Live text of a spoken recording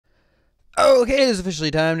Okay, it's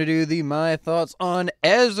officially time to do my thoughts on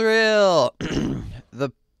Ezreal, the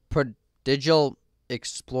Prodigal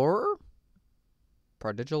Explorer.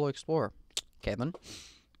 Prodigal Explorer. Okay, then.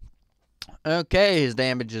 Okay, his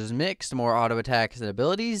damage is mixed, more auto attacks and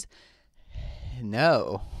abilities.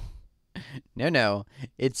 No,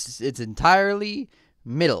 it's entirely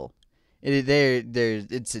middle.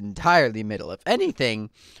 It's entirely middle. If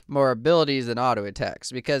anything, more abilities than auto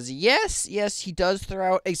attacks. Because yes, he does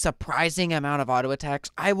throw out a surprising amount of auto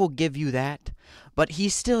attacks. I will give you that. But he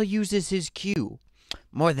still uses his Q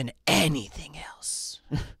more than anything else.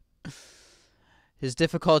 His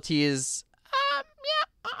difficulty is, yeah,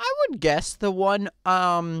 I would guess the one.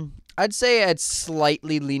 I'd say it's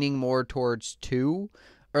slightly leaning more towards 2.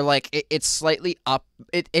 Or, like, it's slightly up.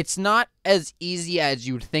 It's not as easy as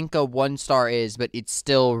you'd think a 1-star is, but it's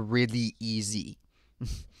still really easy.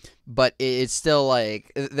 But it's still, like,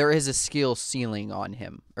 there is a skill ceiling on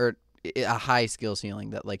him. Or a high skill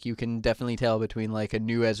ceiling that, like, you can definitely tell between, like, a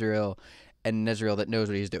new Ezreal and an Ezreal that knows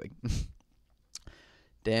what he's doing.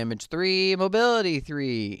 Damage 3, mobility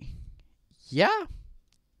 3. Yeah,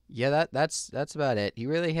 that's about it. He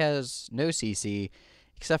really has no CC.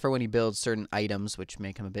 Except for when he builds certain items, which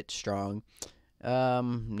make him a bit strong.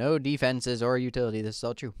 No defenses or utility. This is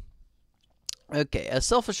all true. Okay, a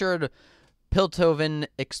self-assured Piltover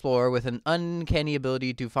explorer with an uncanny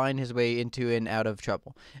ability to find his way into and out of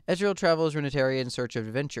trouble. Ezreal travels Runeterra in search of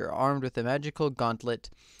adventure, armed with a magical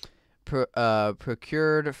gauntlet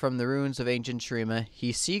procured from the ruins of ancient Shurima.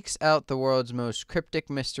 He seeks out the world's most cryptic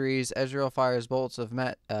mysteries. Ezreal fires bolts of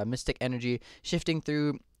mystic energy, shifting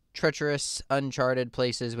through treacherous, uncharted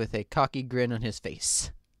places with a cocky grin on his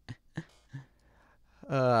face.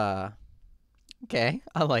 Okay,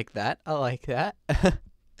 I like that.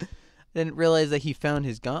 Didn't realize that he found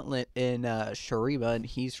his gauntlet in Shurima, and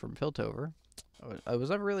he's from Piltover. I was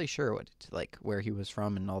never really sure where he was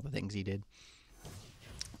from and all the things he did.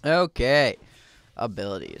 Okay.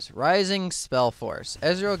 Abilities. Rising Spell Force.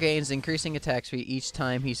 Ezreal gains increasing attack speed each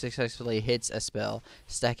time he successfully hits a spell,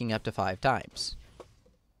 stacking up to 5 times.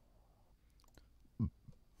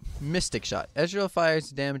 Mystic Shot. Ezreal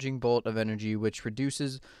fires a damaging bolt of energy which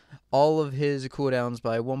reduces all of his cooldowns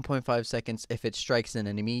by 1.5 seconds if it strikes an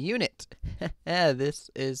enemy unit.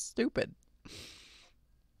 This is stupid.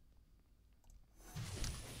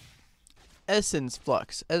 Essence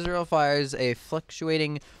Flux. Ezreal fires a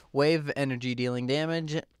fluctuating wave of energy dealing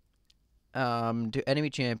damage to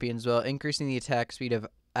enemy champions while increasing the attack speed of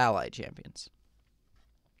allied champions.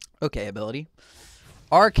 Okay, ability.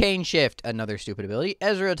 Arcane Shift, another stupid ability.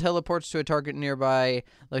 Ezreal teleports to a target nearby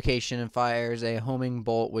location and fires a homing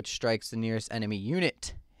bolt which strikes the nearest enemy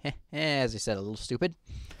unit. As I said, a little stupid.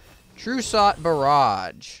 True Shot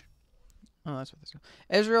Barrage. Oh, that's what this is.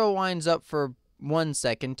 Ezreal winds up for 1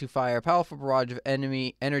 second to fire a powerful barrage of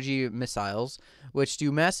enemy energy missiles, which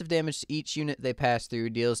do massive damage to each unit they pass through,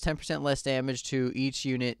 deals 10% less damage to each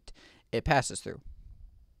unit it passes through.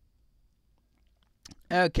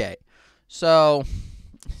 Okay, so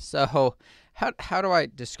how do I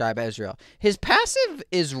describe Ezreal? His passive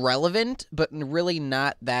is relevant, but really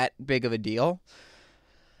not that big of a deal.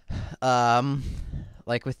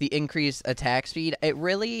 Like with the increased attack speed,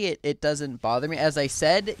 it doesn't bother me. As I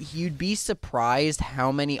said, you'd be surprised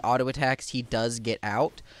how many auto attacks he does get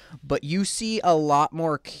out, but you see a lot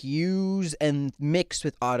more Qs and mixed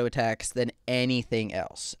with auto attacks than anything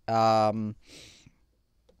else. And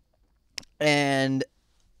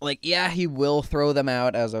like, yeah, he will throw them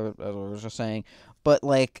out, as I was just saying, but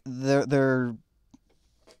like they're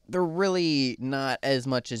really not as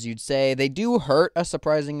much as you'd say. They do hurt a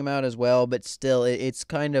surprising amount as well, but still, it's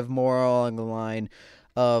kind of more along the line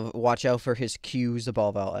of watch out for his Qs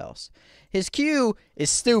above all else. His Q is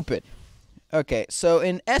stupid. Okay, so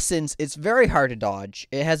in essence, it's very hard to dodge.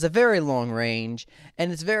 It has a very long range,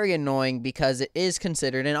 and it's very annoying because it is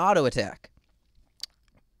considered an auto attack.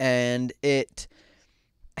 And it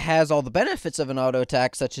has all the benefits of an auto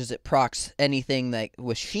attack, such as it procs anything that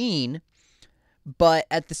with Sheen, but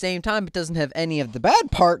at the same time, it doesn't have any of the bad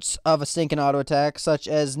parts of a stinking auto attack, such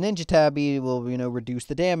as Ninja Tabby will, reduce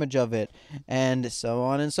the damage of it, and so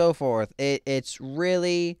on and so forth. It's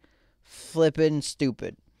really flippin'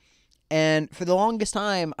 stupid. And for the longest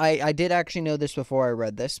time, I did actually know this before I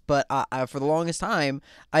read this, but for the longest time,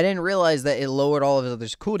 I didn't realize that it lowered all of his other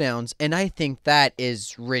cooldowns, and I think that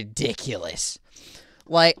is ridiculous.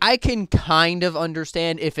 Like, I can kind of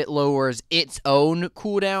understand if it lowers its own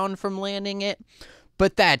cooldown from landing it,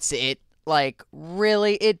 but that's it. Like,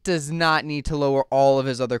 really, it does not need to lower all of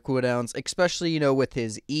his other cooldowns, especially, with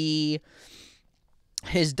his E.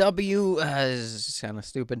 His W is kind of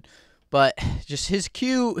stupid, But just his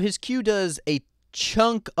Q does a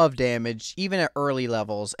chunk of damage even at early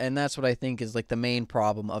levels, and that's what I think is like the main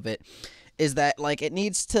problem of it, is that like it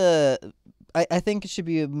needs to I think it should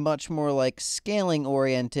be much more like scaling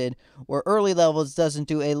oriented, where early levels doesn't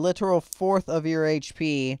do a literal fourth of your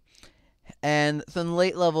HP, and then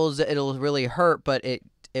late levels it'll really hurt, but it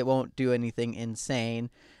won't do anything insane.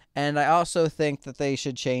 And I also think that they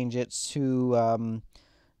should change it to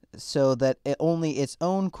so that only its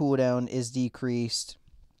own cooldown is decreased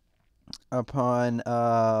upon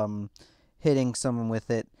hitting someone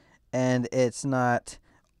with it, and it's not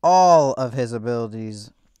all of his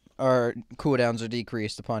abilities or cooldowns are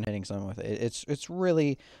decreased upon hitting someone with it. It's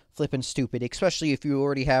really flippin' stupid, especially if you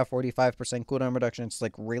already have 45% cooldown reduction. It's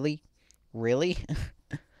like, really?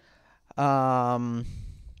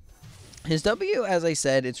 His W, as I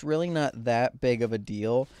said, it's really not that big of a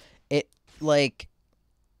deal. It, like,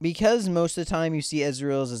 because most of the time you see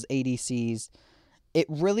Ezreal's as ADCs, it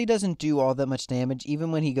really doesn't do all that much damage,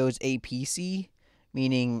 even when he goes APC,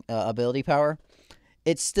 meaning ability power.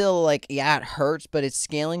 It's still, like, yeah, it hurts, but its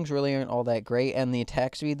scalings really aren't all that great, and the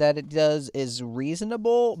attack speed that it does is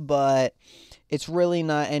reasonable, but it's really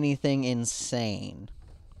not anything insane.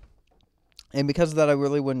 And because of that, I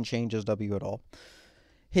really wouldn't change his W at all.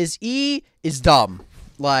 His E is dumb.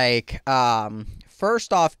 Like,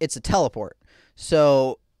 first off, it's a teleport.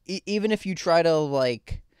 So, even if you try to,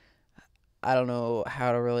 like, I don't know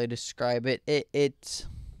how to really describe it,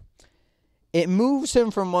 it moves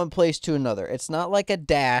him from one place to another. It's not like a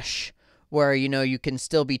dash where, you know, you can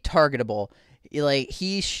still be targetable. Like,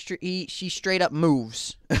 she straight up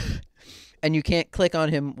moves. And you can't click on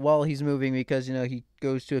him while he's moving because, you know, he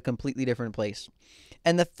goes to a completely different place.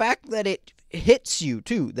 And the fact that it hits you,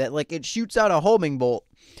 too, that, like, it shoots out a homing bolt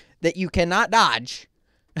that you cannot dodge,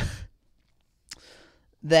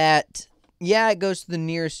 that, yeah, it goes to the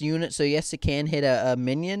nearest unit, so yes, it can hit a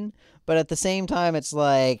minion, but at the same time, it's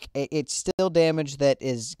like, it's still damage that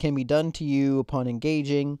can be done to you upon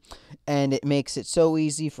engaging, and it makes it so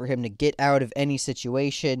easy for him to get out of any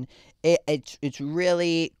situation. It's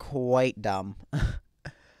really quite dumb.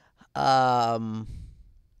 I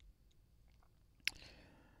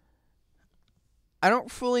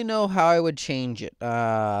don't fully know how I would change it,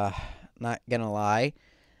 not gonna lie,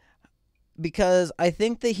 because I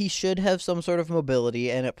think that he should have some sort of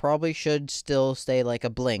mobility, and it probably should still stay like a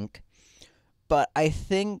blink, but I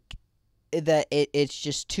think that it's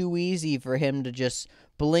just too easy for him to just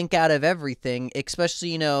blink out of everything, especially,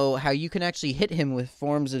 you know, how you can actually hit him with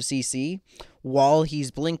forms of CC while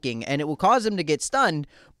he's blinking, and it will cause him to get stunned,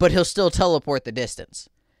 but he'll still teleport the distance.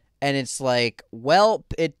 And it's like, well,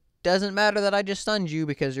 it doesn't matter that I just stunned you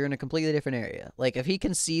because you're in a completely different area. Like, if he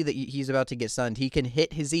can see that he's about to get stunned, he can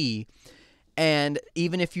hit his E, and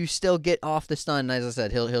even if you still get off the stun, as I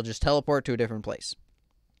said, he'll just teleport to a different place.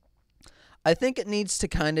 I think it needs to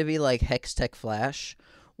kind of be like Hex Tech Flash,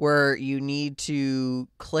 where you need to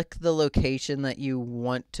click the location that you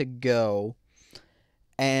want to go,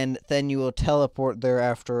 and then you will teleport there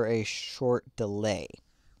after a short delay.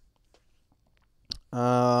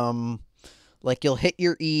 Like, you'll hit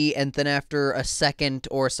your E, and then after a second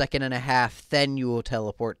or a second and a half, then you will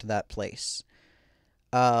teleport to that place.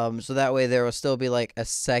 So that way there will still be, like, a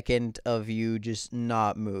second of you just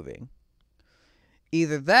not moving.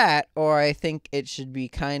 Either that, or I think it should be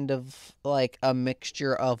kind of like a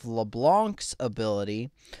mixture of LeBlanc's ability,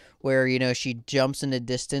 where, you know, she jumps in a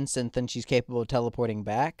distance and then she's capable of teleporting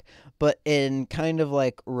back, but in kind of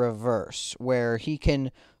like reverse, where he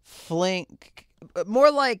can flank, more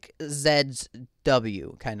like Zed's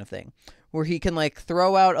W kind of thing, where he can, like,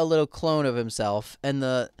 throw out a little clone of himself, and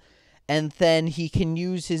then he can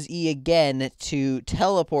use his E again to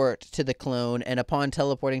teleport to the clone, and upon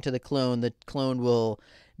teleporting to the clone will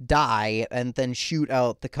die and then shoot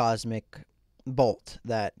out the cosmic bolt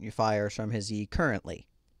that fires from his E currently.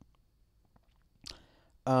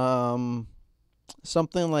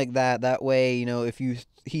 Something like that. That way, you know, if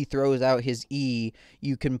he throws out his E,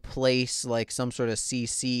 you can place, like, some sort of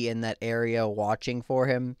CC in that area watching for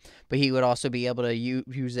him. But he would also be able to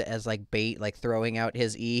use it as, like, bait, like throwing out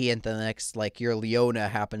his E, and the next, like, your Leona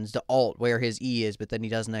happens to ult where his E is, but then he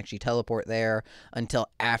doesn't actually teleport there until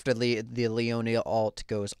after the Leona ult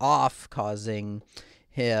goes off, causing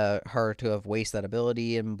her to have wasted that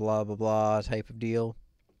ability and blah, blah, blah type of deal.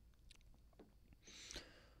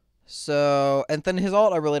 So, and then his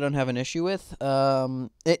ult I really don't have an issue with.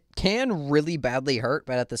 It can really badly hurt,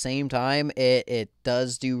 but at the same time, it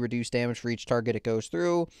does do reduced damage for each target it goes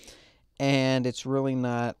through, and it's really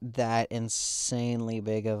not that insanely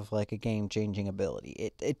big of, like, a game-changing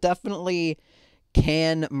ability. It definitely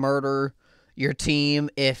can murder your team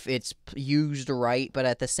if it's used right, but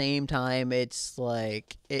at the same time, it's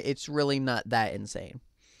like it's really not that insane.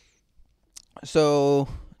 So,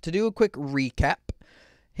 to do a quick recap,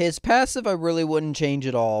 his passive I really wouldn't change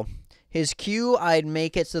at all. His Q, I'd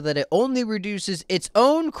make it so that it only reduces its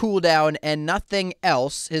own cooldown and nothing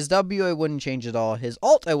else. His W, I wouldn't change at all. His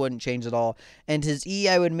ult, I wouldn't change at all. And his E,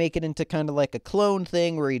 I would make it into kind of like a clone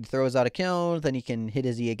thing where he throws out a clone, then he can hit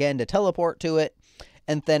his E again to teleport to it.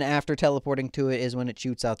 And then after teleporting to it is when it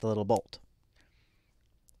shoots out the little bolt.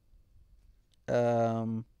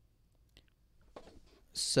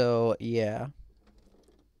 So, yeah.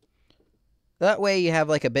 That way you have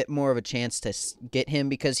like a bit more of a chance to get him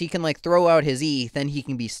because he can like throw out his E, then he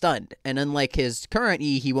can be stunned. And unlike his current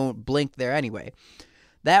E, he won't blink there anyway.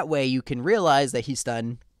 That way you can realize that he's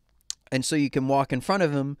stunned, and so you can walk in front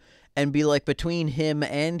of him and be like between him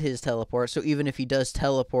and his teleport. So even if he does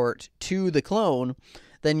teleport to the clone,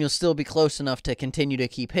 then you'll still be close enough to continue to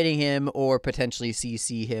keep hitting him or potentially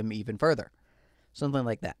CC him even further. Something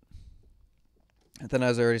like that. And then,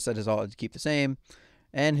 as I already said, his ult would keep the same.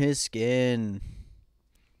 And his skin.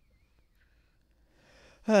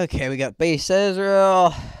 Okay, we got base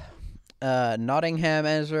Ezreal. Nottingham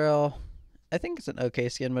Ezreal. I think it's an okay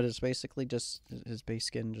skin, but it's basically just his base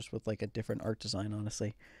skin just with like a different art design,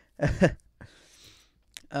 honestly.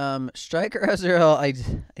 Striker Ezreal,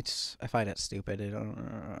 I find it stupid. I don't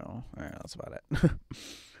know. Alright, that's about it.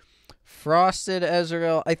 Frosted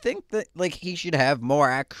Ezreal, I think that like he should have more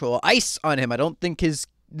actual ice on him. I don't think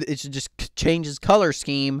it should just change his color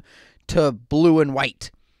scheme to blue and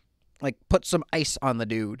white. Like, put some ice on the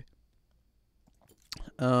dude.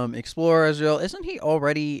 Explorer Ezreal, isn't he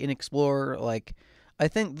already an Explorer? Like, I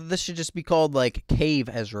think this should just be called like Cave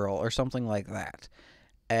Ezreal or something like that.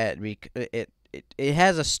 It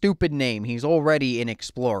has a stupid name. He's already an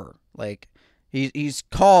Explorer. Like, he's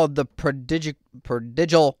called the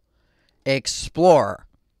Prodigal Explorer.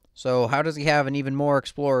 So how does he have an even more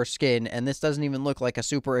Explorer skin? And this doesn't even look like a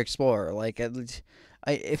Super Explorer. Like,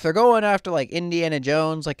 if they're going after like Indiana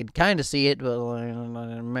Jones, I can kind of see it, but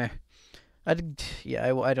meh. I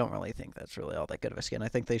don't really think that's really all that good of a skin. I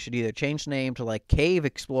think they should either change the name to like Cave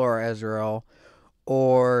Explorer Ezreal,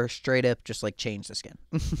 or straight up just like change the skin.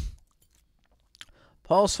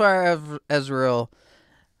 Pulsefire Ezreal.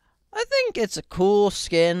 I think it's a cool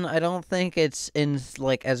skin. I don't think it's in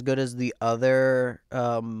like as good as the other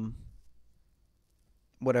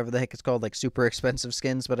whatever the heck it's called, like super expensive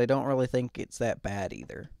skins, but I don't really think it's that bad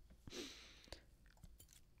either.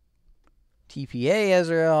 TPA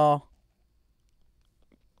Ezreal.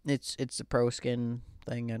 It's a pro skin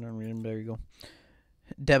thing. I don't remember. There you go.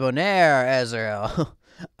 Debonair Ezreal.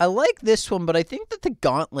 I like this one, but I think that the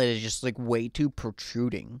gauntlet is just like way too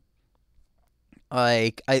protruding.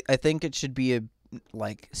 Like, I think it should be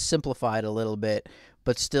like simplified a little bit,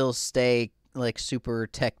 but still stay like super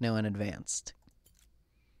techno and advanced.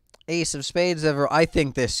 Ace of Spades Ezreal. I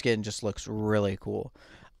think this skin just looks really cool.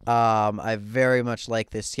 I very much like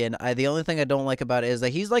this skin. The only thing I don't like about it is that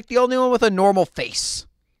he's like the only one with a normal face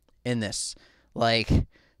in this. Like,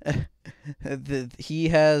 he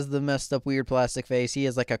has the messed up weird plastic face. He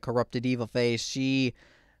has like a corrupted evil face.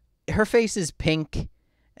 Her face is pink.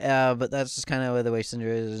 But that's just kind of the way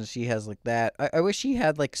Syndra is, and she has like that. I wish he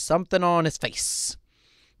had like something on his face.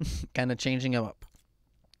 Kind of changing him up.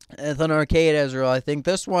 And then Arcade Ezreal, I think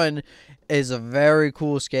this one is a very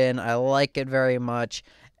cool skin. I like it very much,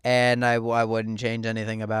 and I wouldn't change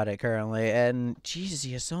anything about it currently. And Jesus,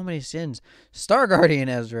 he has so many skins. Star Guardian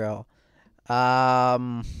Ezreal.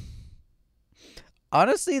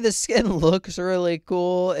 Honestly, the skin looks really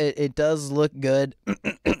cool. It does look good.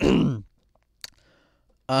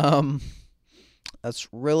 That's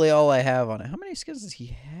really all I have on it. How many skins does he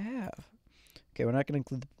have? Okay, we're not going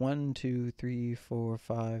to include 1, 2, 3, 4,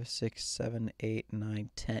 5, 6, 7, 8, 9,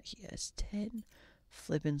 10. He has 10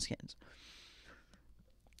 flipping skins.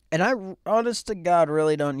 And I, honest to God,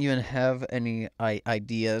 really don't even have any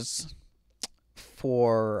ideas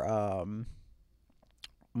for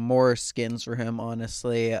more skins for him,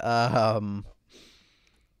 honestly.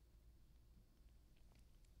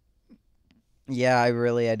 Yeah, I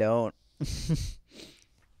don't.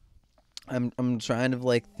 I'm trying to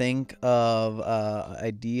like think of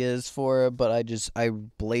ideas for it, but I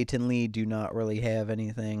blatantly do not really have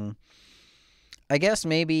anything. I guess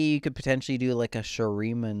maybe you could potentially do like a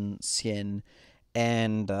Shuriman skin,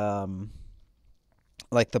 and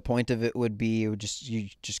like the point of it would be you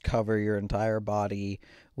just cover your entire body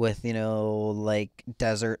with, you know, like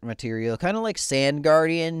desert material, kind of like Sand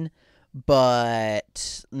Guardian,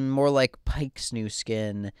 but more like Pike's new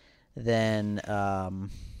skin than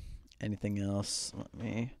anything else. Let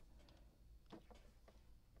me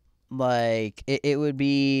like it would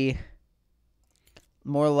be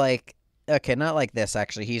more like, okay, not like this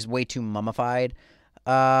actually. He's way too mummified.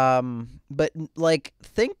 But like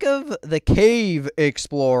think of the Cave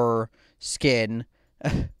Explorer skin,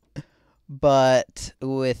 but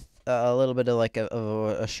with a little bit of like a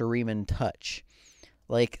Shuriman touch.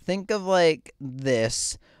 Like think of like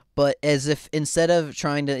this, but as if instead of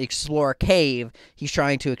trying to explore a cave, he's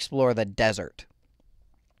trying to explore the desert.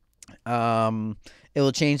 It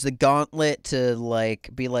will change the gauntlet to like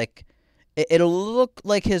be like it'll look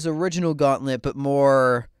like his original gauntlet, but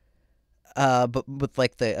more but with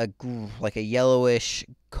like like a yellowish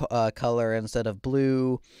color instead of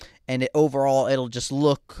blue, and overall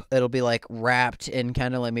it'll be like wrapped in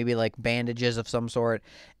kind of like maybe like bandages of some sort,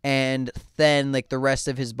 and then like the rest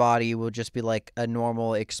of his body will just be like a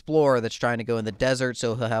normal explorer that's trying to go in the desert.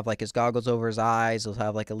 So he'll have like his goggles over his eyes, he'll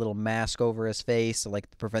have like a little mask over his face to like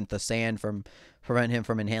prevent him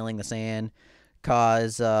from inhaling the sand,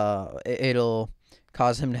 cause it'll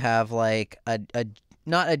cause him to have like a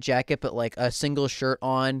not a jacket, but like a single shirt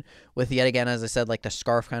on with, yet again, as I said, like the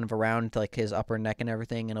scarf kind of around like his upper neck and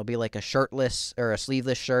everything. And it'll be like a shirtless or a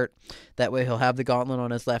sleeveless shirt. That way he'll have the gauntlet on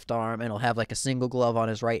his left arm, and he'll have like a single glove on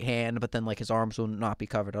his right hand, but then like his arms will not be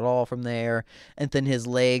covered at all from there. And then his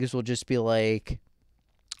legs will just be like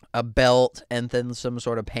a belt and then some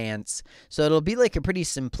sort of pants. So it'll be like a pretty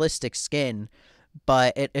simplistic skin,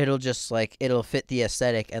 but it'll just like it'll fit the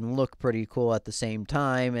aesthetic and look pretty cool at the same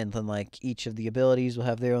time. And then like each of the abilities will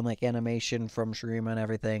have their own like animation from Shurima and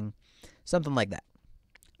everything, something like that.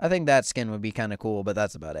 I think that skin would be kind of cool, but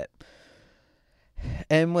that's about it.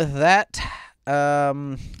 And with that,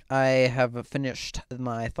 I have finished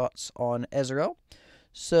my thoughts on Ezreal.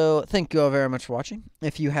 So thank you all very much for watching.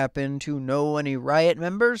 If you happen to know any Riot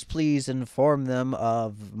members, please inform them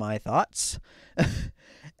of my thoughts.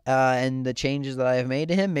 And the changes that I have made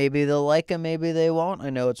to him. Maybe they'll like him, maybe they won't. I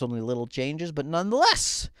know it's only little changes, but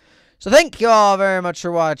nonetheless. So thank you all very much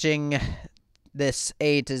for watching this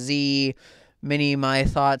A to Z mini my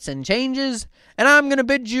thoughts and changes. And I'm going to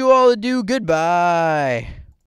bid you all adieu. Goodbye.